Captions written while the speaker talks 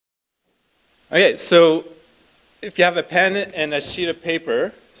Okay, so if you have a pen and a sheet of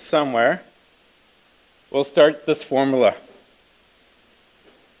paper somewhere, we'll start this formula.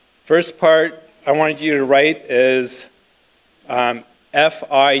 First part I wanted you to write is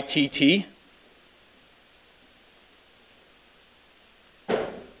F-I-T-T.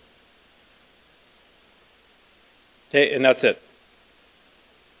 Okay, and that's it.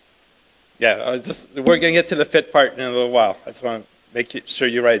 Yeah, we're going to get to the fit part in a little while. I just want to make sure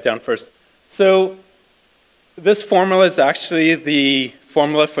you write it down first. So this formula is actually the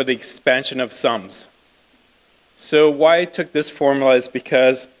formula for the expansion of sums. So why I took this formula is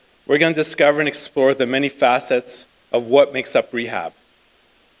because we're going to discover and explore the many facets of what makes up rehab.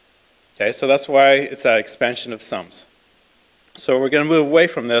 Okay, so that's why it's an expansion of sums. So we're going to move away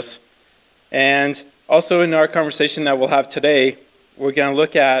from this. And also in our conversation that we'll have today, we're going to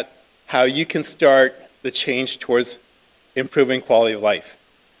look at how you can start the change towards improving quality of life.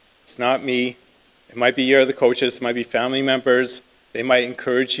 It's not me. It might be your other coaches. It might be family members. They might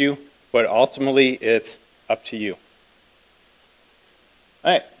encourage you, but ultimately it's up to you.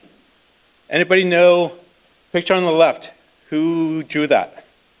 All right. Anybody know, picture on the left, who drew that?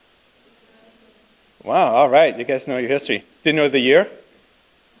 Wow, all right. You guys know your history. Didn't know the year?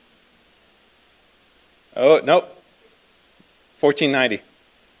 Oh, nope. 1490.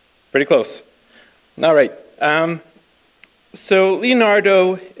 Pretty close. All right. So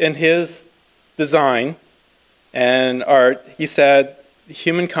Leonardo, in his design and art, he said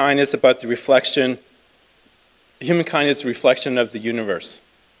humankind is about the reflection. Humankind is the reflection of the universe.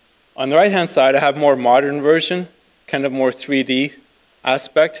 On the right-hand side, I have more modern version, kind of more 3D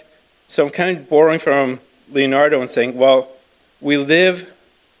aspect. So I'm kind of borrowing from Leonardo and saying, well, we live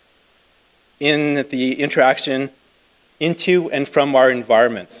in the interaction into and from our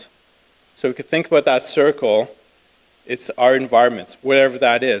environments. So we could think about that circle. It's our environments, whatever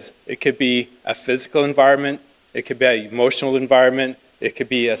that is. It could be a physical environment. It could be an emotional environment. It could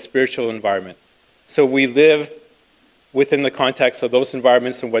be a spiritual environment. So we live within the context of those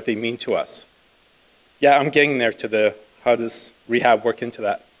environments and what they mean to us. Yeah, I'm getting there to the how does rehab work into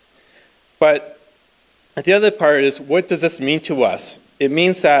that. But the other part is, what does this mean to us? It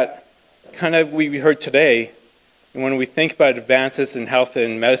means that, kind of we heard today, when we think about advances in health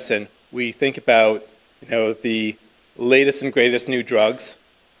and medicine, we think about, the latest and greatest new drugs,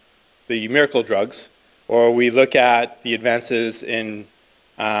 the miracle drugs, or we look at the advances in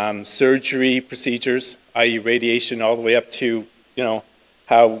surgery procedures, i.e. radiation, all the way up to,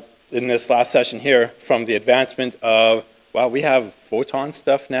 how in this last session here, from the advancement of, well, we have photon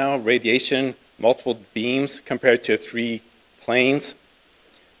stuff now, radiation, multiple beams compared to 3 planes.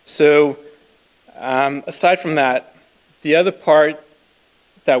 So aside from that, the other part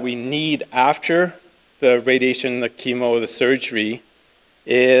that we need after the radiation, the chemo, the surgery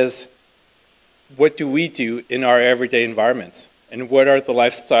is, what do we do in our everyday environments? And what are the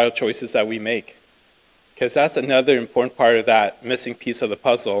lifestyle choices that we make? Because that's another important part of that missing piece of the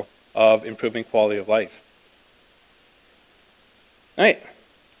puzzle of improving quality of life. All right.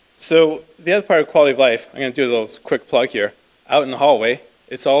 So the other part of quality of life, I'm going to do a little quick plug here. Out in the hallway,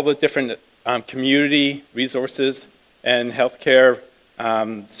 it's all the different community resources and healthcare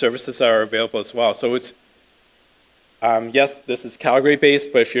services that are available as well. So it's, yes, this is Calgary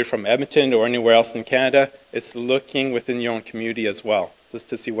based, but if you're from Edmonton or anywhere else in Canada, it's looking within your own community as well, just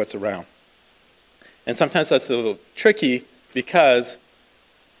to see what's around. And sometimes that's a little tricky because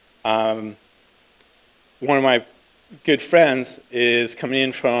one of my good friends is coming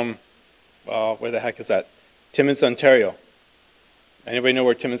in from, well, where the heck is that? Timmins, Ontario. Anybody know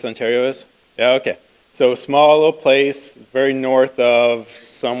where Timmins, Ontario is? Yeah, okay. So a small little place, very north of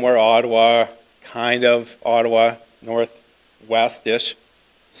somewhere Ottawa, kind of Ottawa, northwest-ish,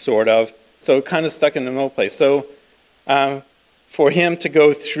 sort of. So kind of stuck in the middle place. So for him to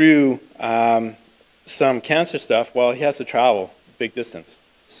go through some cancer stuff, well, he has to travel a big distance.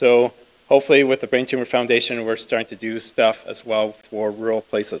 So hopefully with the Brain Tumour Foundation, we're starting to do stuff as well for rural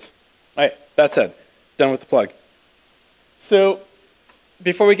places. All right, that said, done with the plug. So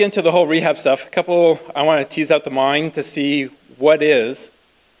before we get into the whole rehab stuff, I want to tease out the mind to see what is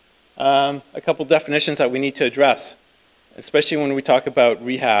a couple definitions that we need to address, especially when we talk about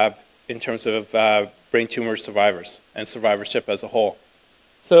rehab in terms of brain tumor survivors and survivorship as a whole.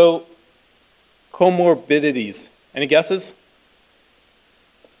 So, comorbidities. Any guesses?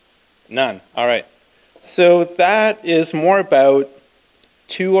 None. All right. So that is more about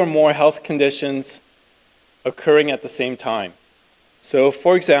 2 or more health conditions occurring at the same time. So,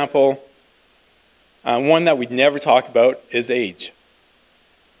 for example, one that we never talk about is age.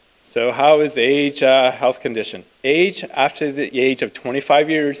 So how is age a health condition? Age, after the age of 25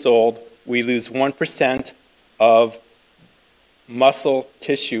 years old, we lose 1% of muscle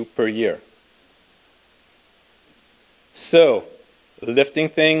tissue per year. So, lifting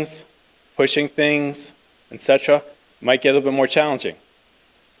things, pushing things, etc., might get a little bit more challenging.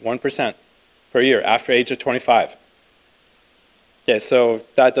 1% per year after age of 25. Okay, so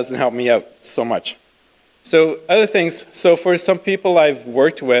that doesn't help me out so much. So other things, so for some people I've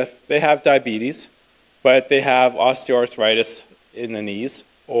worked with, they have diabetes, but they have osteoarthritis in the knees,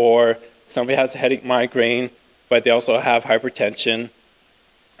 or somebody has a headache migraine, but they also have hypertension.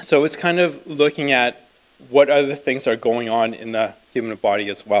 So it's kind of looking at what other things are going on in the human body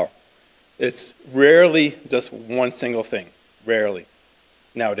as well. It's rarely just one single thing, rarely,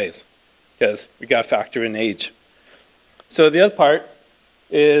 nowadays, because we got to factor in age. So the other part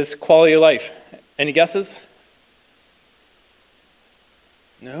is quality of life. Any guesses?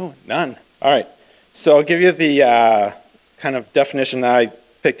 No, none. All right. So I'll give you the kind of definition that I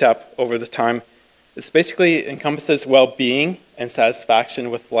picked up over the time. It basically encompasses well-being and satisfaction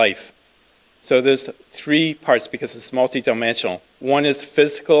with life. So there's 3 parts because it's multidimensional. One is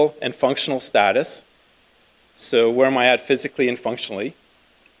physical and functional status. So where am I at physically and functionally?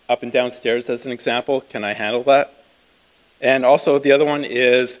 Up and down stairs as an example. Can I handle that? And also the other one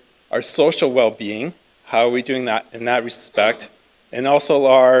is our social well-being. How are we doing that in that respect? And also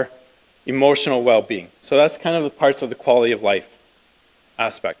our emotional well-being. So that's kind of the parts of the quality of life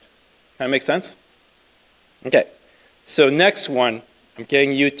aspect. Kind of make sense? Okay. So next one, I'm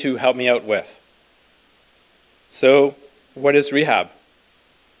getting you to help me out with. So what is rehab?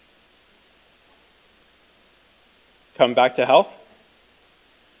 Come back to health.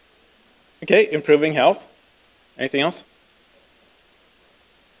 Okay, improving health. Anything else?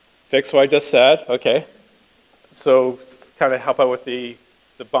 Fix what I just said. Okay. So kind of help out with the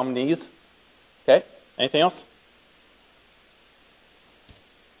bum knees. Okay. Anything else?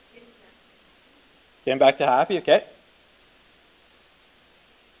 Getting back to happy. Okay.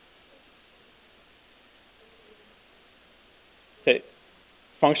 Okay.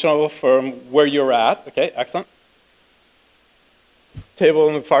 Functional from where you're at. Okay. Excellent. Table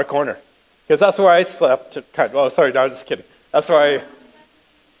in the far corner. Because that's where I slept. Oh, sorry, no, I was just kidding. That's where I...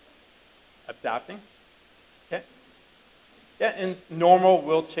 Adapting. Okay. Yeah, and normal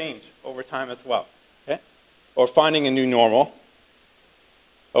will change over time as well. Okay. Or finding a new normal.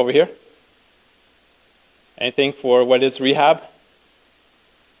 Over here. Anything for what is rehab?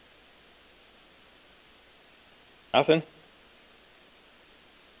 Nothing?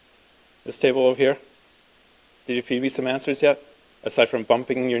 This table over here? Did you feed me some answers yet? Aside from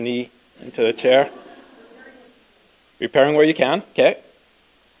bumping your knee into the chair? Repairing where you can. Okay.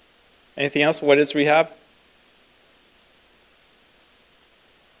 Anything else? What is rehab?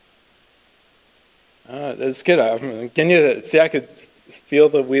 That's good. I'm getting you to see, I could feel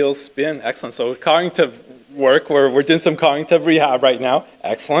the wheels spin. Excellent. So cognitive work, we're doing some cognitive rehab right now.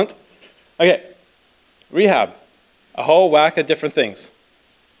 Excellent. Okay. Rehab. A whole whack of different things.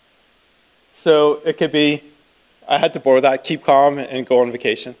 So it could be, I had to borrow that, keep calm and go on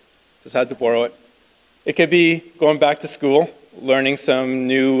vacation. Just had to borrow it. It could be going back to school, learning some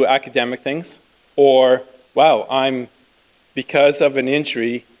new academic things, or, wow, because of an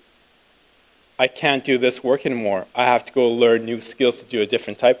injury, I can't do this work anymore. I have to go learn new skills to do a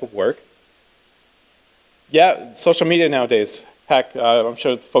different type of work. Yeah, social media nowadays. Heck, I'm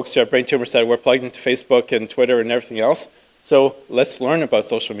sure the folks here at Brain Tumour said we're plugged into Facebook and Twitter and everything else. So let's learn about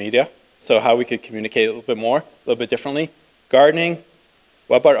social media. So how we could communicate a little bit more, a little bit differently. Gardening.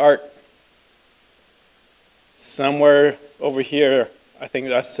 What about art? Somewhere over here, I think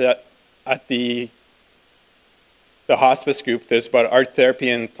that's at the hospice group, there's about art therapy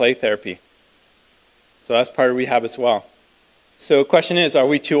and play therapy. So that's part of rehab as well. So the question is, are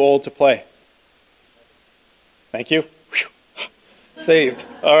we too old to play? Thank you. Saved.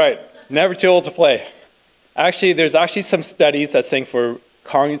 All right. Never too old to play. Actually, there's actually some studies that's saying for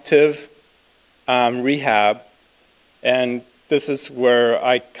cognitive rehab, and this is where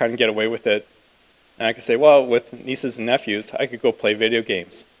I kind of get away with it. And I could say, well, with nieces and nephews, I could go play video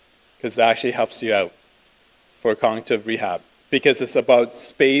games because that actually helps you out for cognitive rehab because it's about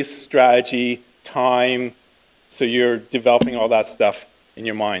space, strategy, time, so you're developing all that stuff in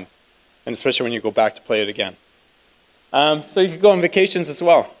your mind, and especially when you go back to play it again. So you could go on vacations as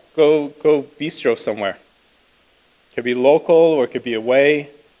well. Go bistro somewhere. It could be local or it could be away.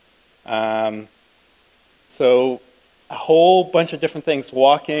 So a whole bunch of different things.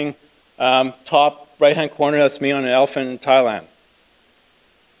 Walking, top right-hand corner, that's me on an elephant in Thailand.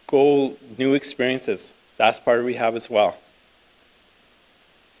 Go new experiences. That's part of rehab as well.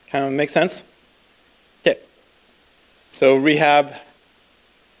 Kind of make sense? Okay. So rehab,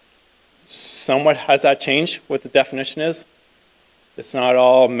 somewhat has that changed what the definition is? It's not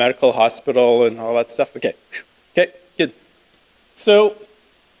all medical, hospital, and all that stuff. Okay, okay, good. So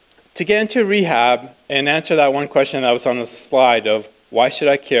to get into rehab and answer that one question that was on the slide of why should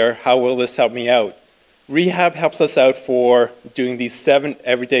I care, how will this help me out? Rehab helps us out for doing these 7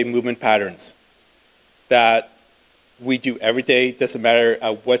 everyday movement patterns that we do every day, doesn't matter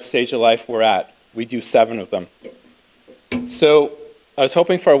at what stage of life we're at. We do 7 of them. So I was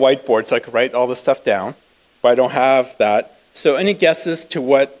hoping for a whiteboard so I could write all this stuff down, but I don't have that. So any guesses to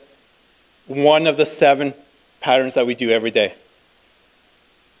what one of the 7 patterns that we do every day?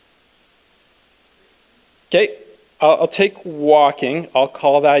 Okay, I'll take walking. I'll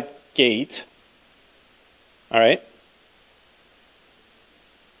call that gait. All right.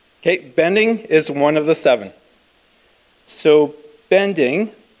 Okay, bending is one of the 7. So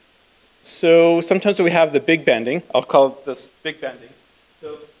bending, so sometimes we have the big bending. I'll call this big bending.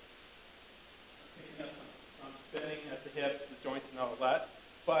 So I'm bending at the hips, the joints, and all that.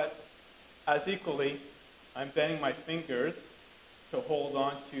 But as equally, I'm bending my fingers to hold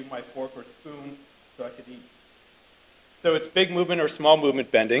on to my fork or spoon so I could eat. So it's big movement or small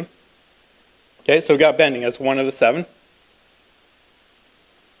movement bending. Okay, so we got bending as one of the 7.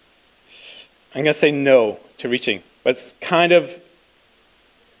 I'm going to say no to reaching, but it's kind of,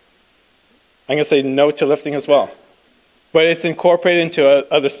 I'm going to say no to lifting as well. But it's incorporated into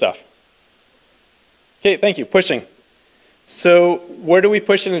other stuff. Okay, thank you. Pushing. So where do we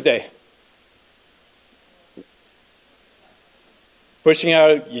push in a day? Pushing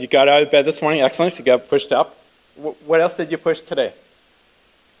out, you got out of bed this morning, excellent, you got pushed up. What else did you push today?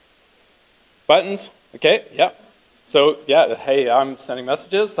 Buttons, okay, yeah. So yeah, hey, I'm sending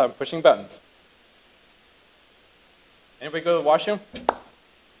messages, I'm pushing buttons. Anybody go to the washroom?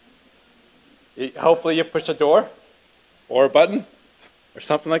 Hopefully you push a door or a button or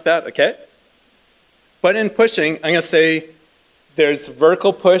something like that, okay? But in pushing, I'm gonna say there's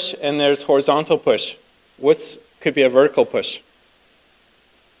vertical push and there's horizontal push. What could be a vertical push?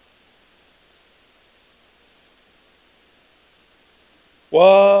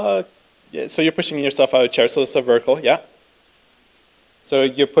 Well, yeah, so you're pushing yourself out of a chair, so it's a vertical, yeah? So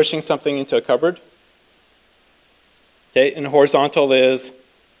you're pushing something into a cupboard. Okay, and horizontal is,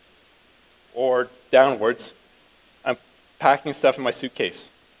 or downwards, I'm packing stuff in my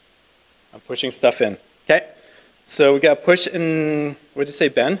suitcase. I'm pushing stuff in, okay? So we got push and, what did you say,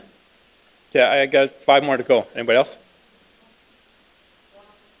 bend? Yeah, I got 5 more to go. Anybody else?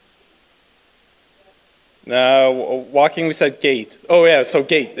 Walking, we said gait. Oh yeah, so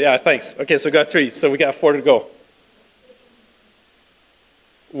gait, yeah, thanks. Okay, so we got 3, so we got 4 to go.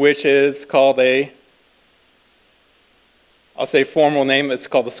 Which is called a, I'll say formal name, it's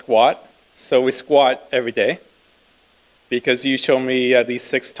called a squat. So we squat every day because you showed me these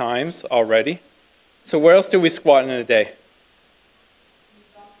 6 times already. So where else do we squat in a day?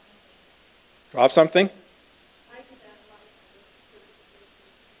 Drop something?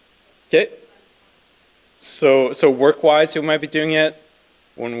 Okay. So work-wise, who might be doing it?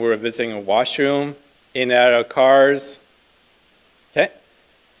 When we're visiting a washroom, in and out of cars. Okay.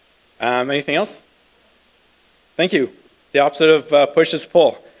 Anything else? Thank you. The opposite of push is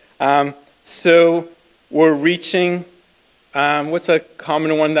pull. So we're reaching, what's a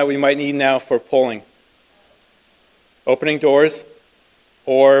common one that we might need now for pulling? Opening doors.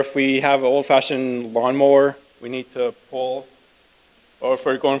 Or if we have an old-fashioned lawnmower, we need to pull. Or if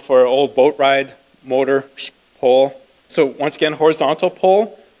we're going for an old boat ride, motor, pull. So once again, horizontal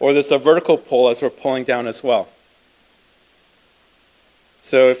pull, or there's a vertical pull as we're pulling down as well.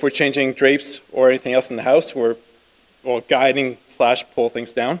 So if we're changing drapes or anything else in the house, we're guiding / pull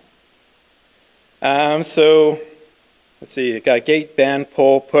things down. So let's see, you got gait, bend,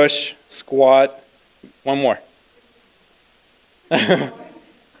 pull, push, squat. One more.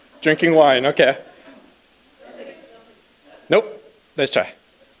 Drinking wine, okay. Nope, let's try.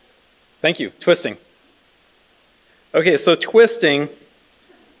 Thank you, twisting. Okay, so twisting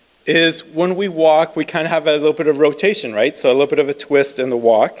is when we walk, we kind of have a little bit of rotation, right? So a little bit of a twist in the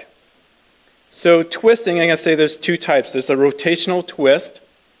walk. So twisting, I'm going to say there's 2 types. There's a rotational twist.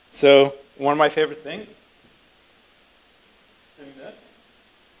 So one of my favorite things, doing this.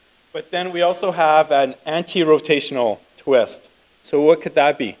 But then we also have an anti-rotational twist. So what could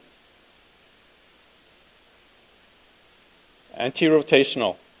that be?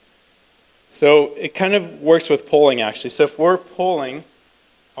 Anti-rotational. So it kind of works with pulling actually. So if we're pulling,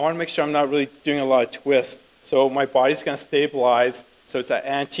 I want to make sure I'm not really doing a lot of twist. So my body's going to stabilize. So it's an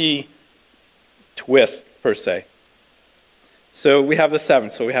anti-twist per se. So we have the 7.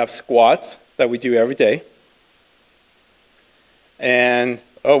 So we have squats that we do every day. And,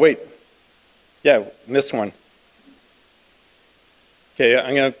 oh wait, Yeah, missed one. Okay,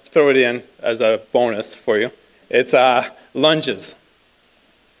 I'm going to throw it in as a bonus for you. It's lunges.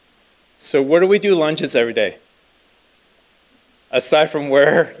 So where do we do lunges every day? Aside from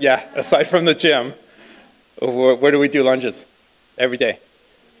where, yeah, aside from the gym, where do we do lunges every day?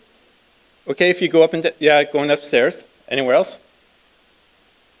 Okay, if you go up and, yeah, going upstairs. Anywhere else?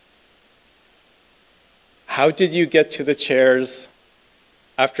 How did you get to the chairs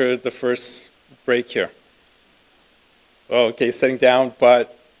after the first break here? Oh, okay, sitting down,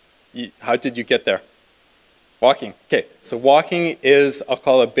 but how did you get there? Walking. Okay, so walking is, I'll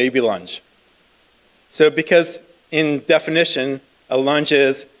call it a baby lunge. So because in definition, a lunge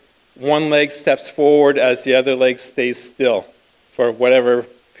is one leg steps forward as the other leg stays still for whatever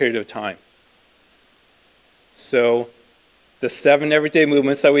period of time. So the 7 everyday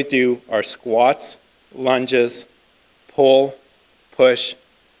movements that we do are squats, lunges, pull, push,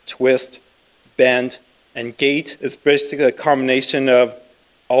 twist, bend, and gait is basically a combination of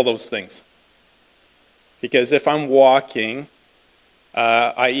all those things. Because if I'm walking,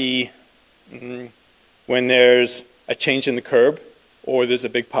 i.e. when there's a change in the curb or there's a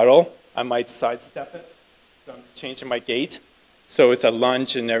big puddle, I might sidestep it, so I'm changing my gait. So it's a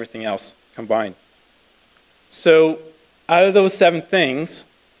lunge and everything else combined. So out of those 7 things,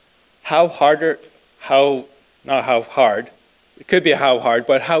 not how hard, it could be how hard,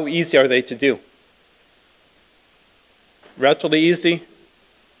 but how easy are they to do? Relatively easy.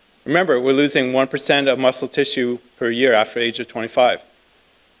 Remember, we're losing 1% of muscle tissue per year after the age of 25.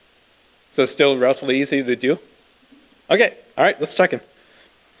 So still relatively easy to do? Okay, all right, let's check in.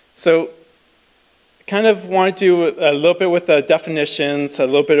 So kind of want to do a little bit with the definitions, a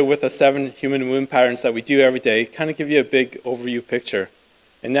little bit with the 7 human movement patterns that we do every day, kind of give you a big overview picture.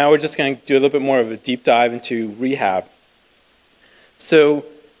 And now we're just going to do a little bit more of a deep dive into rehab. So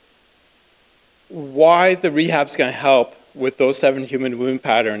why the rehab is going to help with those 7 human movement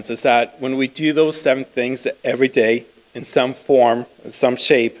patterns is that when we do those 7 things every day in some form, in some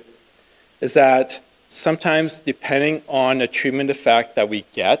shape, is that sometimes depending on the treatment effect that we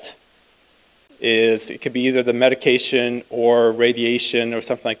get, it could be either the medication or radiation or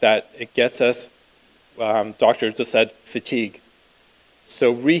something like that, it gets us, doctors just said, fatigue.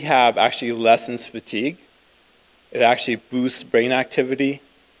 So rehab actually lessens fatigue. It actually boosts brain activity.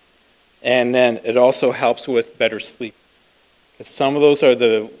 And then it also helps with better sleep. Because some of those are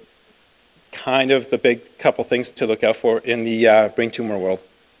the kind of the big couple things to look out for in the brain tumor world.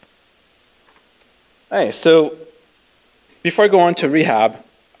 Hey, so before I go on to rehab,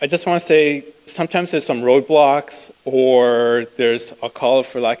 I just want to say sometimes there's some roadblocks or there's, I'll call it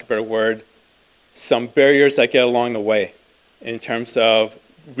for lack of a better word, some barriers that get along the way in terms of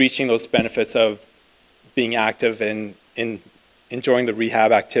reaching those benefits of being active and enjoying the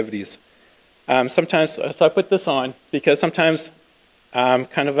rehab activities. Sometimes, so I put this on because sometimes,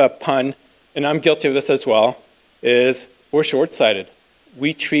 kind of a pun, and I'm guilty of this as well, is we're short-sighted.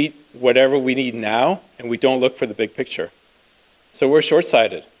 We treat whatever we need now and we don't look for the big picture. So we're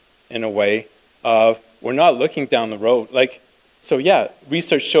short-sighted in a way of we're not looking down the road. So yeah,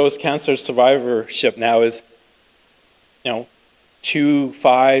 research shows cancer survivorship now is, 2,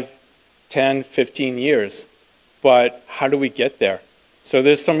 5, 10, 15 years. But how do we get there? So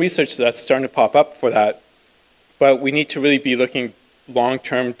there's some research that's starting to pop up for that, but we need to really be looking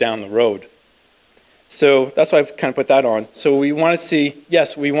long-term down the road. So that's why I kind of put that on. So we want to see,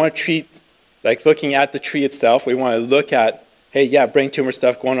 yes, we want to treat, looking at the tree itself, we want to look at, hey, yeah, brain tumor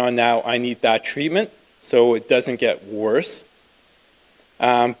stuff going on now, I need that treatment so it doesn't get worse.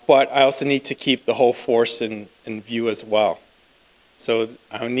 But I also need to keep the whole forest in view as well. So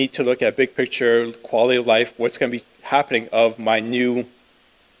I need to look at big picture, quality of life, what's going to be happening of my new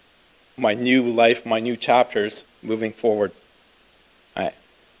life, my new chapters moving forward. All right.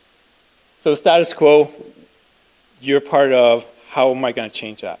 So status quo, you're part of how am I going to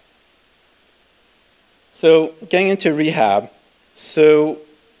change that? So getting into rehab, so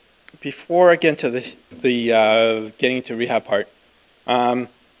before I get into the getting into rehab part, I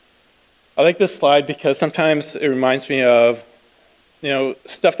like this slide because sometimes it reminds me of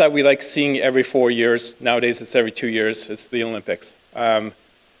stuff that we like seeing every 4 years. Nowadays, it's every 2 years. It's the Olympics.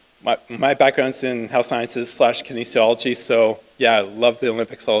 My background's in health sciences / kinesiology, so yeah, I love the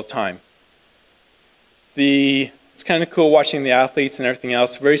Olympics all the time. It's kind of cool watching the athletes and everything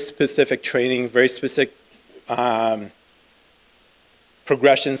else. Very specific training, very specific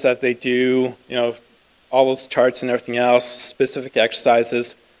progressions that they do. All those charts and everything else, specific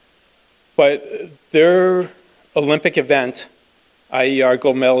exercises. But their Olympic event, i.e. our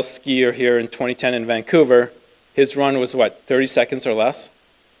gold medalist skier here in 2010 in Vancouver, his run was what, 30 seconds or less?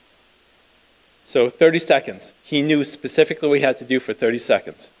 So 30 seconds. He knew specifically what he had to do for 30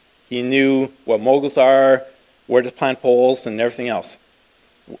 seconds. He knew what moguls are, where to plant poles, and everything else.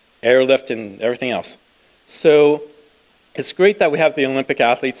 Airlift and everything else. So it's great that we have the Olympic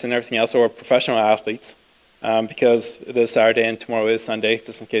athletes and everything else, or professional athletes, because it is Saturday and tomorrow is Sunday,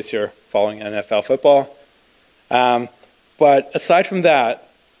 just in case you're following NFL football. But aside from that,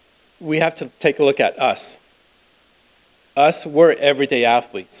 we have to take a look at us. Us, we're everyday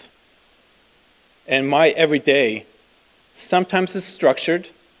athletes. And my everyday, sometimes it's structured,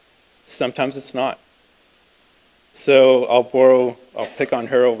 sometimes it's not. So I'll pick on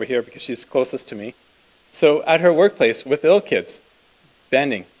her over here because she's closest to me. So at her workplace with ill kids,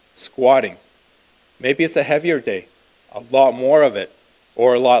 bending, squatting, maybe it's a heavier day, a lot more of it,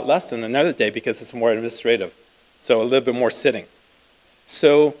 or a lot less than another day because it's more administrative. So a little bit more sitting.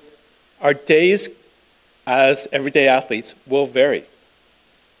 So our days as everyday athletes will vary.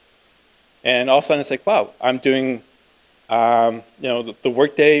 And all of a sudden it's like, wow, I'm doing the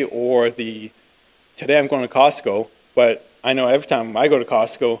work day or today I'm going to Costco, but I know every time I go to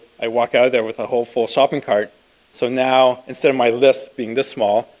Costco, I walk out of there with a whole full shopping cart. So now, instead of my list being this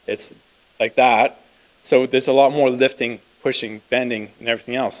small, it's like that. So there's a lot more lifting, pushing, bending, and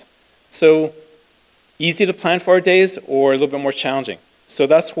everything else. So easy to plan for our days or a little bit more challenging. So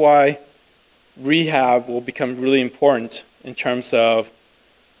that's why rehab will become really important in terms of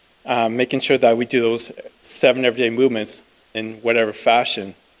making sure that we do those 7 everyday movements in whatever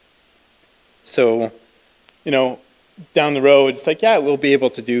fashion. So, down the road, it's like, yeah, we'll be able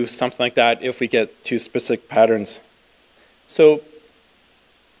to do something like that if we get to specific patterns. So,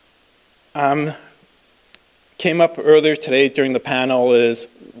 came up earlier today during the panel is,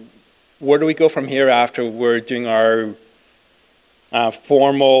 where do we go from here after we're doing our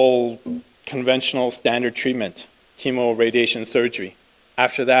formal, conventional, standard treatment, chemo, radiation, surgery?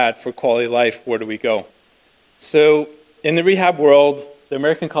 After that, for quality of life, where do we go? So, in the rehab world, the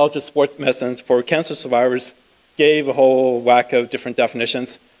American College of Sports Medicine for cancer survivors gave a whole whack of different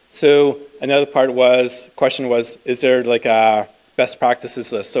definitions. So another question was, is there like a best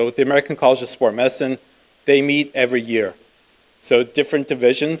practices list? So the American College of Sport Medicine, they meet every year. So different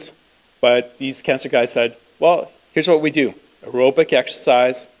divisions, but these cancer guys said, well, here's what we do. Aerobic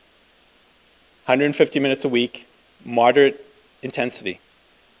exercise, 150 minutes a week, moderate intensity.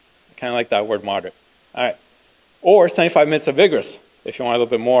 I kind of like that word, moderate. All right. Or 75 minutes of vigorous, if you want a little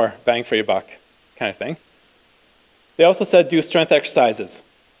bit more bang for your buck kind of thing. They also said do strength exercises.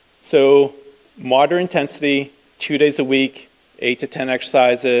 So moderate intensity, 2 days a week, 8 to 10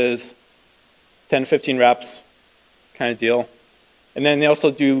 exercises, 10 to 15 reps kind of deal. And then they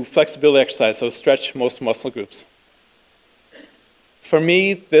also do flexibility exercise, so stretch most muscle groups. For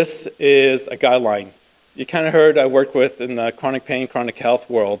me, this is a guideline. You kind of heard I work with in the chronic pain, chronic health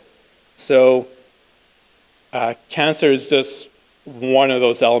world. So cancer is just one of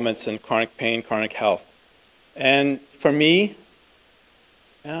those elements in chronic pain, chronic health. And for me,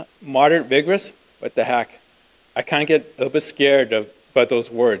 moderate, vigorous, what the heck? I kind of get a little bit scared about those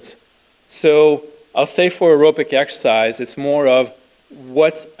words. So I'll say for aerobic exercise, it's more of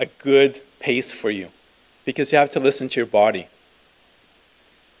what's a good pace for you, because you have to listen to your body.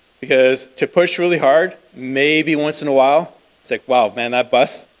 Because to push really hard, maybe once in a while, it's like, wow, man, that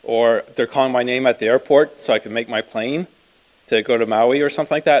bus, or they're calling my name at the airport so I can make my plane to go to Maui or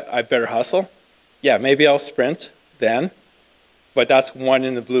something like that, I better hustle. Yeah, maybe I'll sprint then, but that's one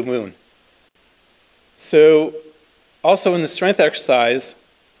in the blue moon. So also in the strength exercise,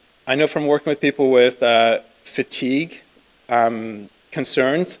 I know from working with people with fatigue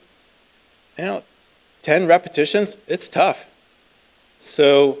concerns, 10 repetitions, it's tough.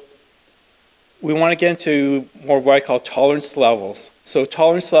 So we want to get into more what I call tolerance levels. So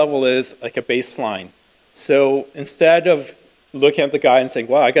tolerance level is like a baseline. So instead of looking at the guy and saying,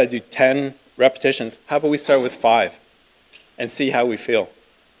 wow, I got to do 10 repetitions, how about we start with 5 and see how we feel?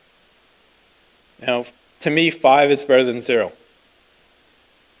 To me, 5 is better than 0.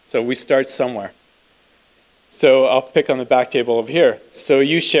 So we start somewhere. So I'll pick on the back table over here. So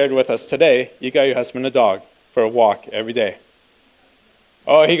you shared with us today, you got your husband a dog for a walk every day.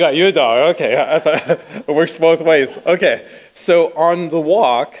 Oh, he got you a dog. Okay, I thought it works both ways. Okay, so on the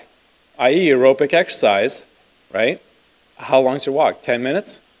walk, i.e. aerobic exercise, right? How long's your walk? 10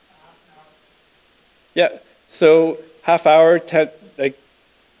 minutes? Yeah, so half hour, 10, like,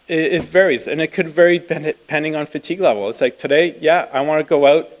 it varies, and it could vary depending on fatigue level. It's like today, yeah, I want to go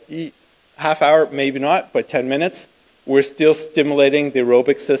out, eat half hour, maybe not, but 10 minutes. We're still stimulating the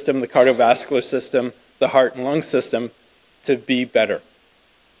aerobic system, the cardiovascular system, the heart and lung system to be better.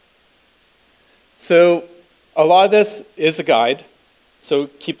 So a lot of this is a guide, so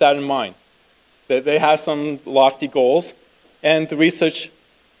keep that in mind. They have some lofty goals, and the research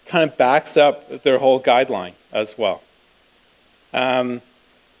kind of backs up their whole guideline as well. The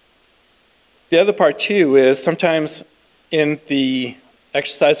other part too is sometimes in the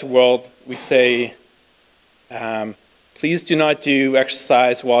exercise world we say, please do not do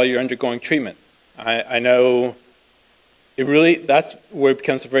exercise while you're undergoing treatment. I know that's where it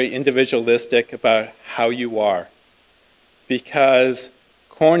becomes very individualistic about how you are. Because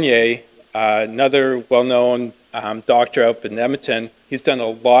Cornier, another well-known doctor up in Edmonton, he's done a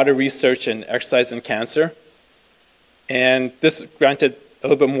lot of research in exercise and cancer. And this, granted, a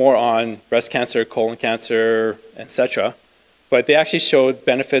little bit more on breast cancer, colon cancer, etc. But they actually showed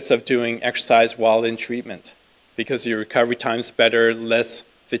benefits of doing exercise while in treatment because your recovery time's better, less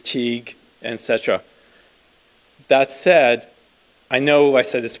fatigue, etc. That said, I know I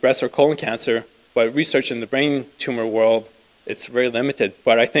said it's breast or colon cancer, but research in the brain tumor world, it's very limited.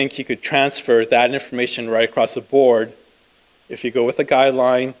 But I think you could transfer that information right across the board if you go with a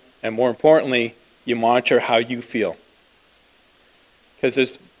guideline, and more importantly, you monitor how you feel. Because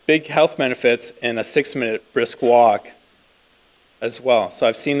there's big health benefits in a 6-minute brisk walk as well. So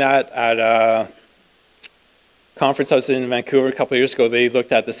I've seen that at a conference I was in Vancouver a couple of years ago. They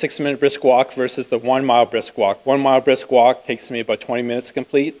looked at the 6-minute brisk walk versus the 1-mile brisk walk. 1-mile brisk walk takes me about 20 minutes to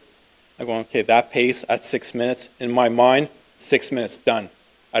complete. I'm going, okay, that pace at 6 minutes. In my mind, 6 minutes, done.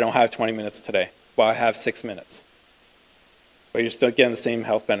 I don't have 20 minutes today, but I have 6 minutes. But you're still getting the same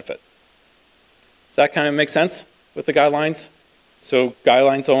health benefit. Does that kind of make sense with the guidelines? So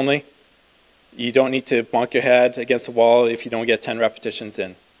guidelines only. You don't need to bonk your head against the wall if you don't get 10 repetitions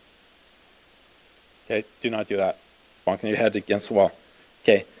in. Okay, do not do that. Bonking your head against the wall.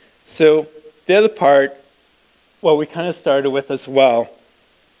 Okay, so the other part, what we kind of started with as well,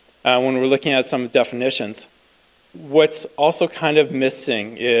 when we're looking at some definitions, what's also kind of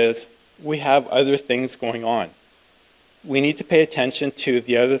missing is we have other things going on. We need to pay attention to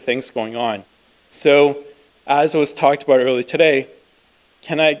the other things going on. So, as was talked about earlier today,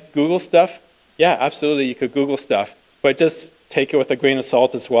 can I Google stuff? Yeah, absolutely, you could Google stuff, but just take it with a grain of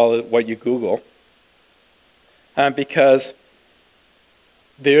salt as well as what you Google. Because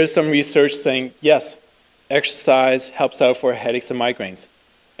there is some research saying, yes, exercise helps out for headaches and migraines.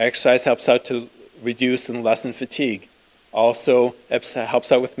 Exercise helps out to reduce and lessen fatigue. Also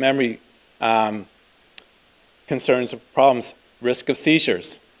helps out with memory concerns or problems, risk of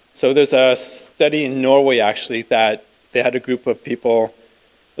seizures. So there's a study in Norway actually that they had a group of people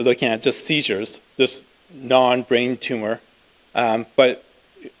looking at just seizures, just non-brain tumor. But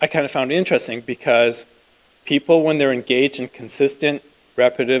I kind of found it interesting because people, when they're engaged in consistent,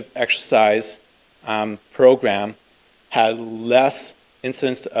 repetitive exercise program, had less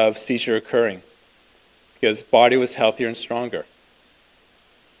incidence of seizure occurring because body was healthier and stronger.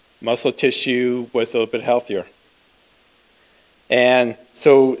 Muscle tissue was a little bit healthier. And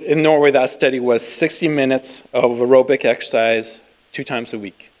so in Norway, that study was 60 minutes of aerobic exercise 2 times a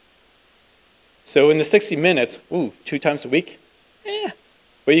week. So in the 60 minutes, 2 times a week?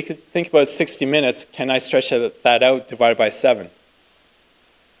 But you could think about 60 minutes, can I stretch that out divided by 7?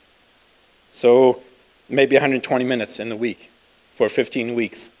 So maybe 120 minutes in the week for 15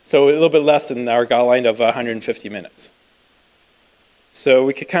 weeks. So a little bit less than our guideline of 150 minutes. So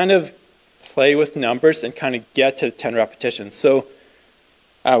we could kind of play with numbers and kind of get to 10 repetitions. So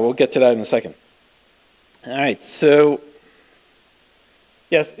we'll get to that in a second. All right, so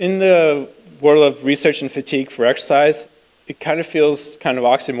yes, in the world of research and fatigue for exercise, it kind of feels kind of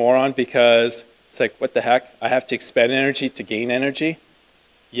oxymoron because it's like, what the heck? I have to expend energy to gain energy?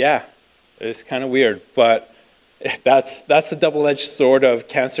 Yeah, it's kind of weird, but that's the double-edged sword of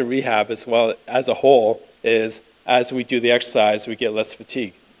cancer rehab as well as a whole is as we do the exercise, we get less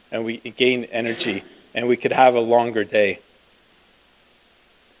fatigue and we gain energy and we could have a longer day.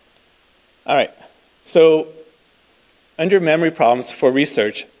 All right, so under memory problems for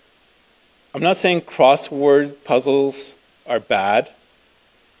research, I'm not saying crossword puzzles are bad,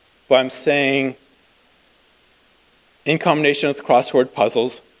 but I'm saying in combination with crossword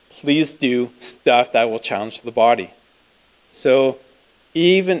puzzles, please do stuff that will challenge the body. So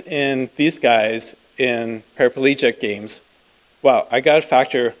even in these guys in paraplegic games, wow, I got to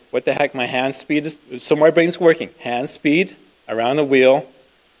factor what the heck my hand speed is. So my brain's working. Hand speed, around the wheel,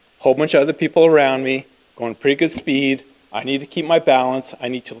 whole bunch of other people around me, going pretty good speed. I need to keep my balance. I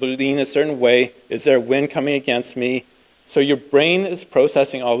need to lean a certain way. Is there wind coming against me? So your brain is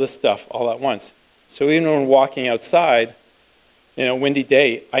processing all this stuff all at once. So even when walking outside, in a windy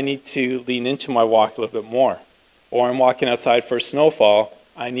day, I need to lean into my walk a little bit more. Or I'm walking outside for a snowfall,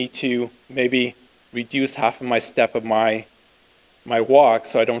 I need to maybe reduce half of my step of my walk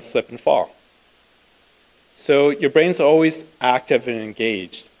so I don't slip and fall. So your brain's always active and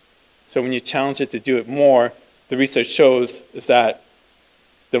engaged. So when you challenge it to do it more, the research shows is that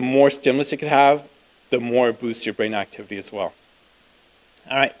the more stimulus you can have, the more it boosts your brain activity as well.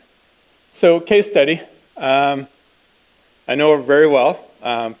 All right, so case study. I know her very well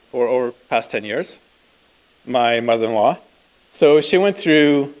for over the past 10 years, my mother-in-law. So she went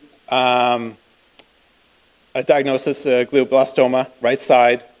through a diagnosis, glioblastoma, right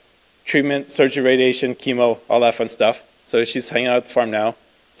side, treatment, surgery, radiation, chemo, all that fun stuff. So she's hanging out at the farm now.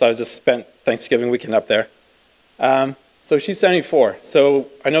 So I just spent Thanksgiving weekend up there. So she's 74. So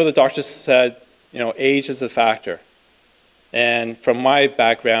I know the doctor said, you know, age is a factor. And from my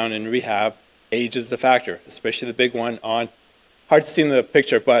background in rehab, age is a factor, especially the big one on, hard to see in the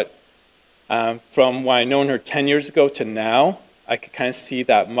picture, but from when I known her 10 years ago to now, I could kind of see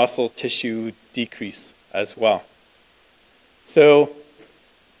that muscle tissue decrease as well. So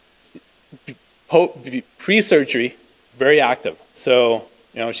pre-surgery, very active. So,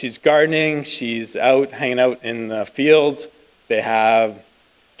 you know, she's gardening, she's out, hanging out in the fields. They have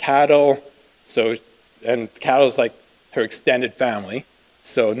cattle, so, and cattle's like her extended family,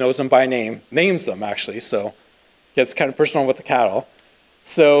 so knows them by name, names them actually, so gets kind of personal with the cattle.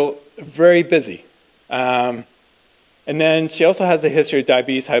 So very busy. And then she also has a history of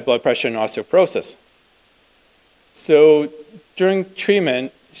diabetes, high blood pressure, and osteoporosis. So during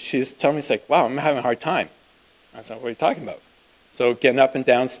treatment, she's telling me, she's like, wow, I'm having a hard time. I said, what are you talking about? So getting up and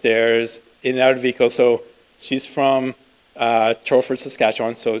down stairs, in and out of vehicles. So she's from Torford,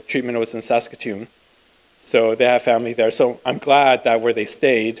 Saskatchewan, so treatment was in Saskatoon. So they have family there. So I'm glad that where they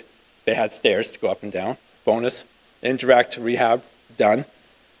stayed, they had stairs to go up and down. Bonus, indirect rehab, done.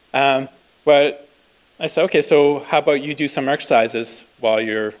 But I said, okay, so how about you do some exercises while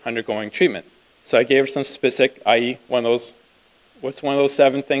you're undergoing treatment? So I gave her some specific, i.e. one of those, what's one of those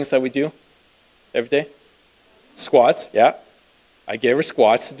 7 things that we do every day? Squats, yeah. I gave her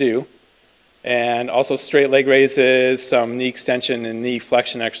squats to do. And also straight leg raises, some knee extension and knee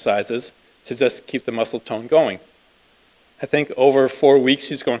flexion exercises to just keep the muscle tone going. I think over 4 weeks,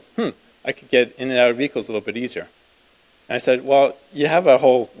 she's going, I could get in and out of vehicles a little bit easier. And I said, well, you have a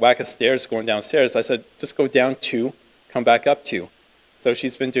whole whack of stairs going downstairs. I said, just go down 2, come back up 2. So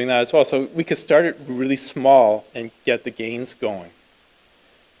she's been doing that as well. So we could start it really small and get the gains going.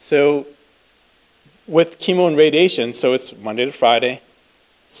 So with chemo and radiation, so it's Monday to Friday.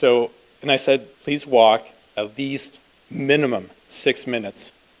 So, and I said, please walk at least minimum 6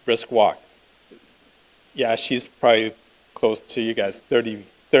 minutes, brisk walk. Yeah, she's probably close to you guys, 30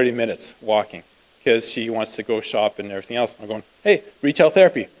 minutes walking, because she wants to go shop and everything else. I'm going, hey, retail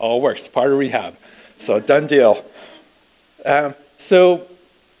therapy, all works, part of rehab. So done deal. But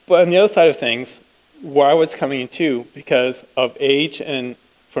on the other side of things, where I was coming into, because of age and,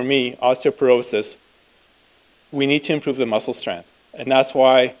 for me, osteoporosis, we need to improve the muscle strength. And that's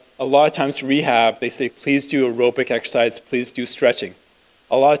why a lot of times rehab, they say, please do aerobic exercise, please do stretching.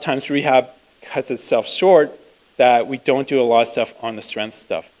 A lot of times rehab cuts itself short that we don't do a lot of stuff on the strength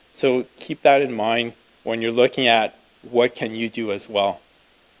stuff. So keep that in mind when you're looking at what can you do as well.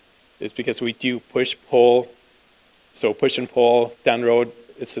 It's because we do push, pull. So push and pull down the road,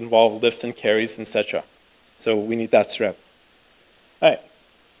 it's involved lifts and carries, etc. So we need that strength. All right.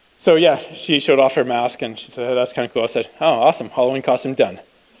 So yeah, she showed off her mask and she said, oh, that's kind of cool. I said, oh, awesome, Halloween costume done.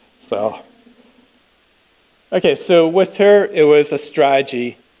 So, okay, so with her, it was a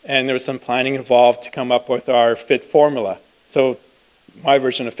strategy and there was some planning involved to come up with our FIT formula. So my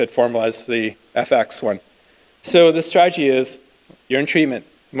version of FIT formula is the FX one. So the strategy is, you're in treatment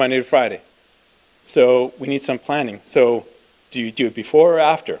Monday to Friday. So we need some planning. So do you do it before or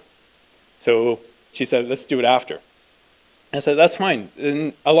after? So she said, let's do it after. I said, that's fine.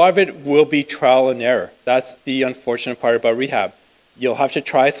 And a lot of it will be trial and error. That's the unfortunate part about rehab. You'll have to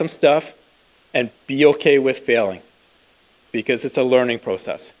try some stuff and be okay with failing because it's a learning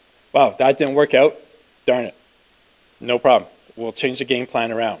process. Wow, that didn't work out. Darn it. No problem. We'll change the game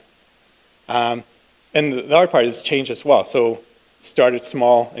plan around. And the other part is change as well. So start it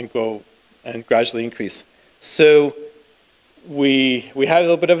small and go and gradually increase. So we had a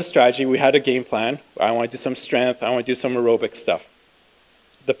little bit of a strategy. We had a game plan. I want to do some strength. I want to do some aerobic stuff.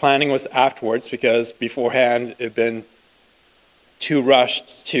 The planning was afterwards because beforehand it had been too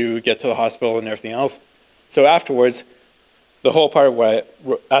rushed to get to the hospital and everything else. So afterwards, the whole part of what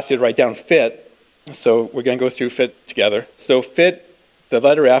I asked you to write down FIT. So we're going to go through FIT together. So FIT, the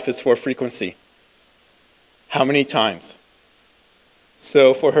letter F is for frequency. How many times?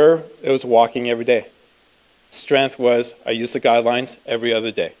 So for her, it was walking every day. Strength was, I use the guidelines every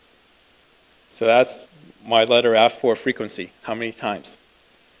other day. So that's my letter F for frequency, how many times.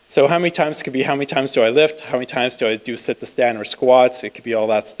 So how many times could be how many times do I lift, how many times do I do sit to stand or squats, it could be all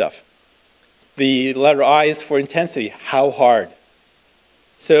that stuff. The letter I is for intensity, how hard.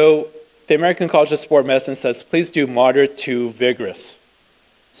 So the American College of Sport Medicine says, please do moderate to vigorous.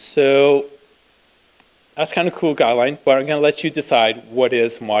 So that's kind of a cool guideline, but I'm going to let you decide what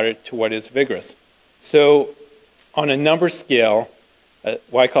is moderate to what is vigorous. So on a number scale,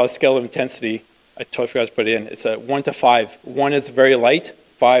 what I call a scale of intensity, I totally forgot to put it in, it's a 1 to 5. 1 is very light,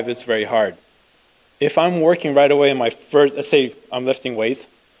 5 is very hard. If I'm working right away in my first, let's say I'm lifting weights,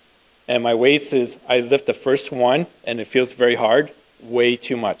 and my weights is, I lift the first one and it feels very hard, way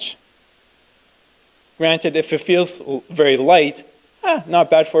too much. Granted, if it feels very light, not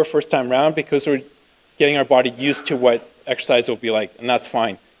bad for a first time round because we're getting our body used to what exercise will be like, and that's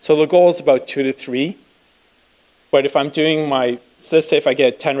fine. So the goal is about 2 to 3. But if I'm doing my, let's say if I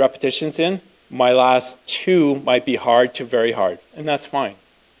get 10 repetitions in, my last 2 might be hard to very hard, and that's fine.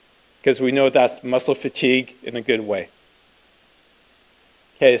 Because we know that's muscle fatigue in a good way.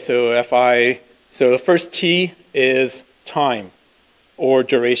 Okay, so so the first T is time or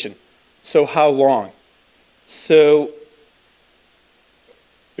duration. So how long? So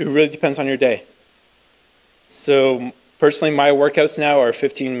it really depends on your day. So personally, my workouts now are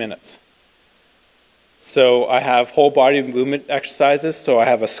 15 minutes. So I have whole body movement exercises. So I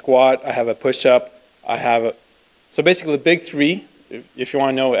have a squat, I have a push-up, so basically the big 3, if you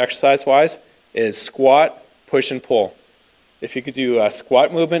want to know exercise-wise, is squat, push, and pull. If you could do a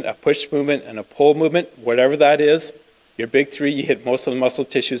squat movement, a push movement, and a pull movement, whatever that is, your big 3, you hit most of the muscle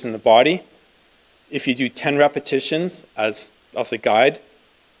tissues in the body. If you do 10 repetitions, as I'll say guide,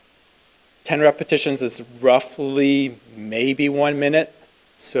 10 repetitions is roughly maybe 1 minute.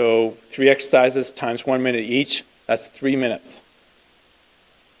 So 3 exercises times 1 minute each, that's 3 minutes.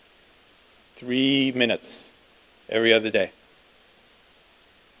 3 minutes every other day.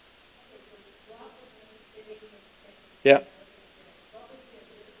 Yeah.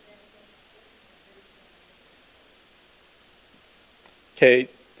 Okay,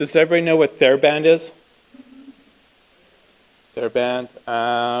 does everybody know what TheraBand is? TheraBand.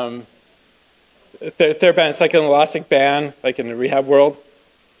 TheraBand is like an elastic band, like in the rehab world.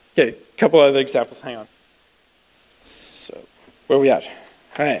 Okay, a couple other examples, hang on. So, where are we at?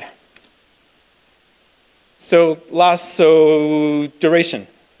 All right. So duration,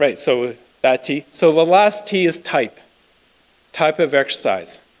 right, so that T. So the last T is type of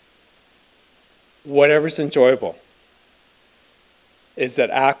exercise. Whatever's enjoyable. Is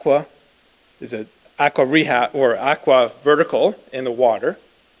it aqua? Is it aqua rehab or aqua vertical in the water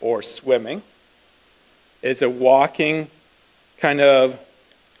or swimming? Is it walking kind of,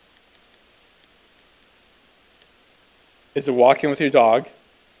 is it walking with your dog?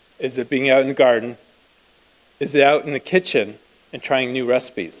 Is it being out in the garden? Is it out in the kitchen and trying new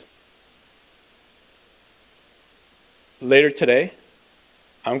recipes? Later today,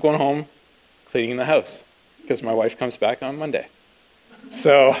 I'm going home cleaning the house because my wife comes back on Monday.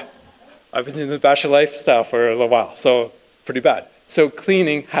 So I've been doing the bachelor lifestyle for a little while, so pretty bad. So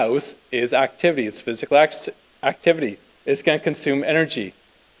cleaning house is activity, it's physical activity. It's going to consume energy.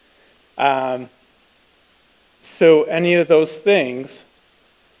 So any of those things,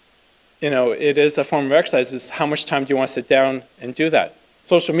 you know, it is a form of exercise. Is how much time do you want to sit down and do that?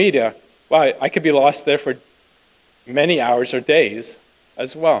 Social media, well, I could be lost there for many hours or days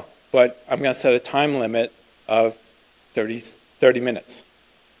as well, but I'm going to set a time limit of 30 minutes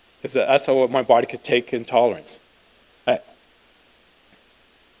because that's what my body could take in tolerance. All right.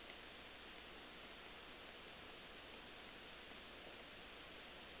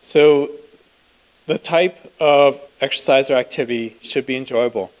 So the type of exercise or activity should be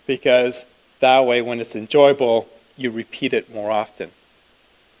enjoyable because that way when it's enjoyable, you repeat it more often.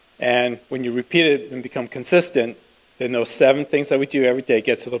 And when you repeat it and become consistent, then those 7 things that we do every day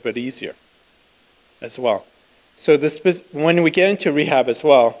gets a little bit easier as well. So when we get into rehab as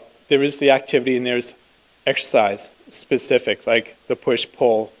well, there is the activity and there's exercise specific, like the push,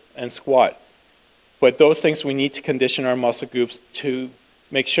 pull, and squat. But those things we need to condition our muscle groups to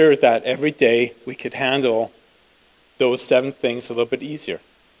make sure that every day we could handle those 7 things a little bit easier.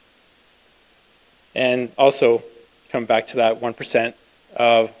 And also, come back to that 1%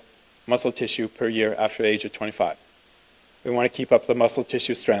 of muscle tissue per year after the age of 25. We want to keep up the muscle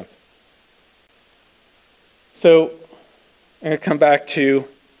tissue strength. So I'm going to come back to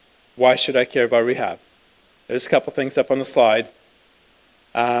why should I care about rehab? There's a couple things up on the slide.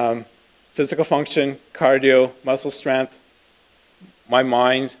 Physical function, cardio, muscle strength, my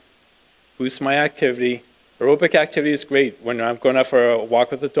mind, boosts my activity. Aerobic activity is great. When I'm going out for a walk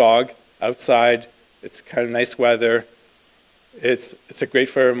with the dog outside, it's kind of nice weather. It's a great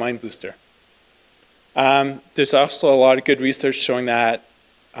for a mind booster. There's also a lot of good research showing that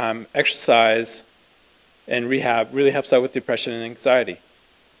exercise and rehab really helps out with depression and anxiety.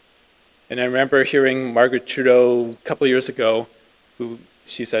 And I remember hearing Margaret Trudeau a couple of years ago,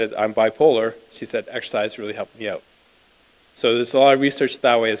 she said, I'm bipolar. She said, exercise really helped me out. So there's a lot of research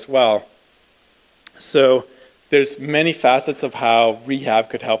that way as well. So there's many facets of how rehab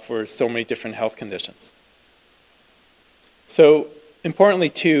could help for so many different health conditions. So importantly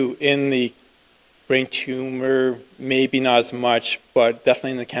too, in the brain tumor, maybe not as much, but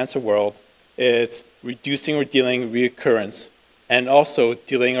definitely in the cancer world, it's reducing or dealing reoccurrence and also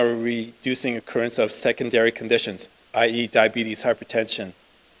dealing or reducing occurrence of secondary conditions, i.e. diabetes, hypertension,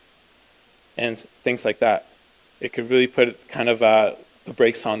 and things like that. It could really put kind of the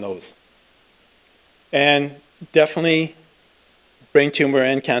brakes on those. And definitely brain tumor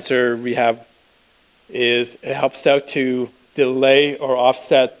and cancer rehab it helps out to delay or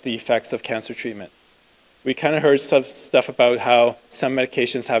offset the effects of cancer treatment. We kind of heard some stuff about how some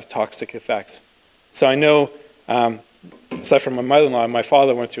medications have toxic effects. So I know, aside from my mother-in-law, my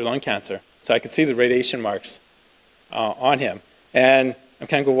father went through lung cancer, so I could see the radiation marks on him. And I'm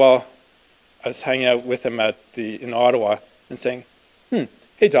kind of going, well, I was hanging out with him in Ottawa and saying,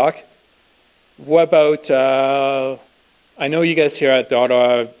 hey doc, what about, I know you guys here at the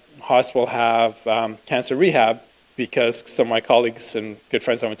Ottawa Hospital have cancer rehab because some of my colleagues and good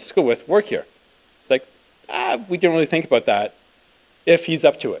friends I went to school with work here. It's like, we didn't really think about that if he's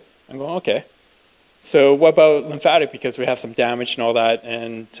up to it. I'm going, okay. So what about lymphatic, because we have some damage and all that,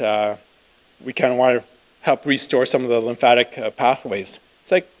 and we kind of want to help restore some of the lymphatic pathways.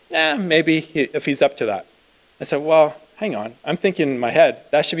 It's like, maybe if he's up to that. I said, well, hang on. I'm thinking in my head,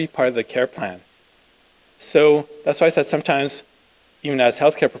 that should be part of the care plan. So that's why I said sometimes, even as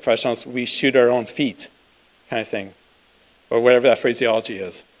healthcare professionals, we shoot our own feet kind of thing, or whatever that phraseology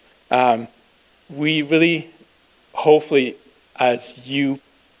is. We really, hopefully, as you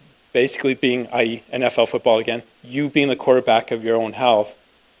basically being, i.e. NFL football again, you being the quarterback of your own health,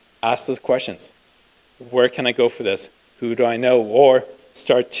 ask those questions. Where can I go for this? Who do I know? Or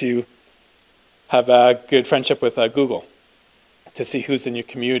start to have a good friendship with Google to see who's in your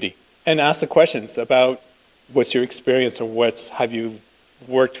community. And ask the questions about what's your experience, or have you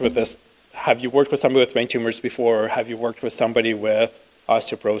worked with this? Have you worked with somebody with brain tumors before, or have you worked with somebody with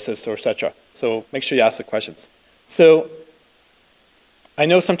osteoporosis, or etc.? So make sure you ask the questions. So I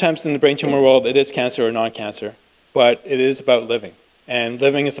know sometimes in the brain tumor world it is cancer or non-cancer, but it is about living. And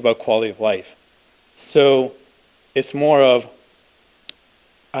living is about quality of life. So it's more of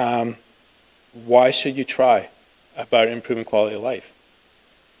why should you try about improving quality of life?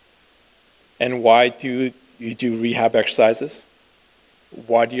 And why do you do rehab exercises?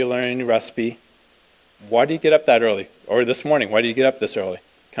 Why do you learn a new recipe? Why do you get up that early? Or this morning, why do you get up this early?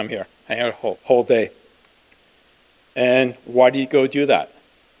 Come here, hang out a whole day. And why do you go do that?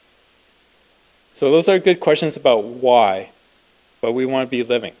 So those are good questions about why, but we want to be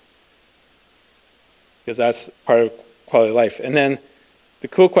living, because that's part of quality of life. And then the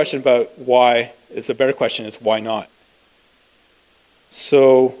cool question about why is a better question is why not?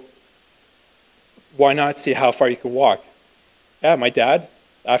 So why not see how far you could walk? Yeah, my dad,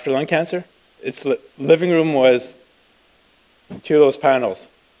 after lung cancer, his living room was 2 of those panels,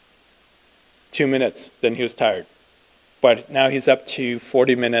 2 minutes, then he was tired. But now he's up to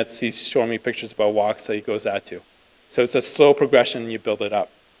 40 minutes. He's showing me pictures about walks that he goes out to. So it's a slow progression, and you build it up.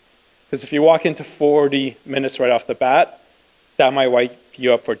 Because if you walk into 40 minutes right off the bat, that might wipe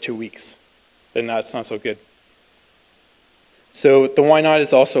you up for 2 weeks. Then that's not so good. So the why not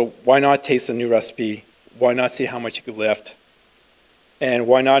is also, why not taste a new recipe? Why not see how much you could lift? And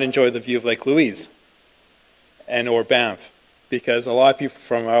why not enjoy the view of Lake Louise or Banff? Because a lot of people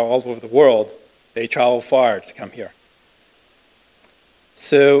from all over the world, they travel far to come here.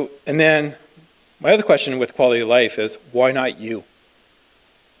 So, and then my other question with quality of life is, why not you?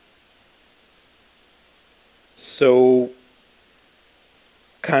 So,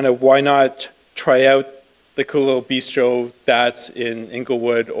 kind of why not try out the cool little bistro that's in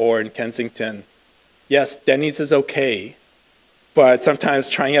Inglewood or in Kensington? Yes, Denny's is okay, but sometimes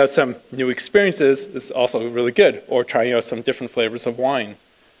trying out some new experiences is also really good, or trying out some different flavors of wine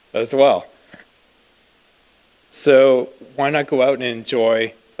as well. So why not go out and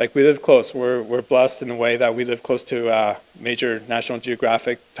enjoy, like we live close, we're blessed in a way that we live close to major National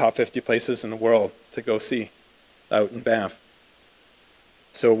Geographic top 50 places in the world to go see out in Banff.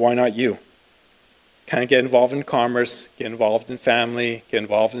 So why not you? Kind of get involved in commerce, get involved in family, get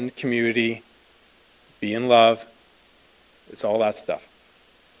involved in the community, be in love. It's all that stuff.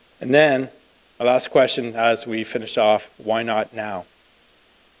 And then my last question as we finish off, why not now?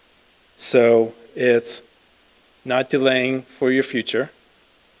 So it's not delaying for your future.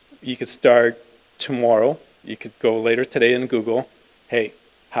 You could start tomorrow. You could go later today and Google, hey,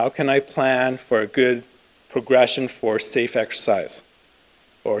 how can I plan for a good progression for safe exercise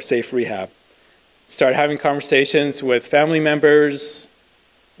or safe rehab? Start having conversations with family members,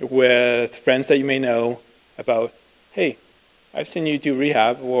 with friends that you may know about, hey, I've seen you do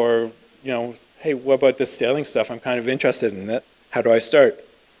rehab, or, you know, hey, what about this sailing stuff? I'm kind of interested in it. How do I start?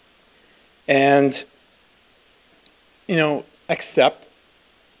 And, you know, accept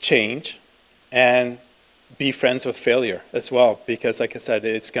change and be friends with failure as well, because like I said,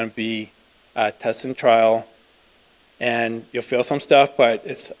 it's going to be a test and trial, and you'll fail some stuff, but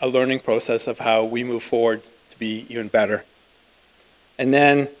it's a learning process of how we move forward to be even better. And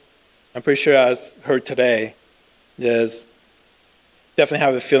then, I'm pretty sure, as heard today, is definitely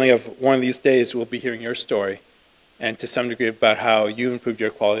have the feeling of one of these days we'll be hearing your story, and to some degree about how you improved your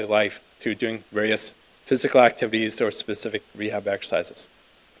quality of life through doing various physical activities or specific rehab exercises.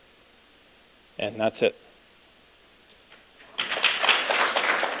 And that's it.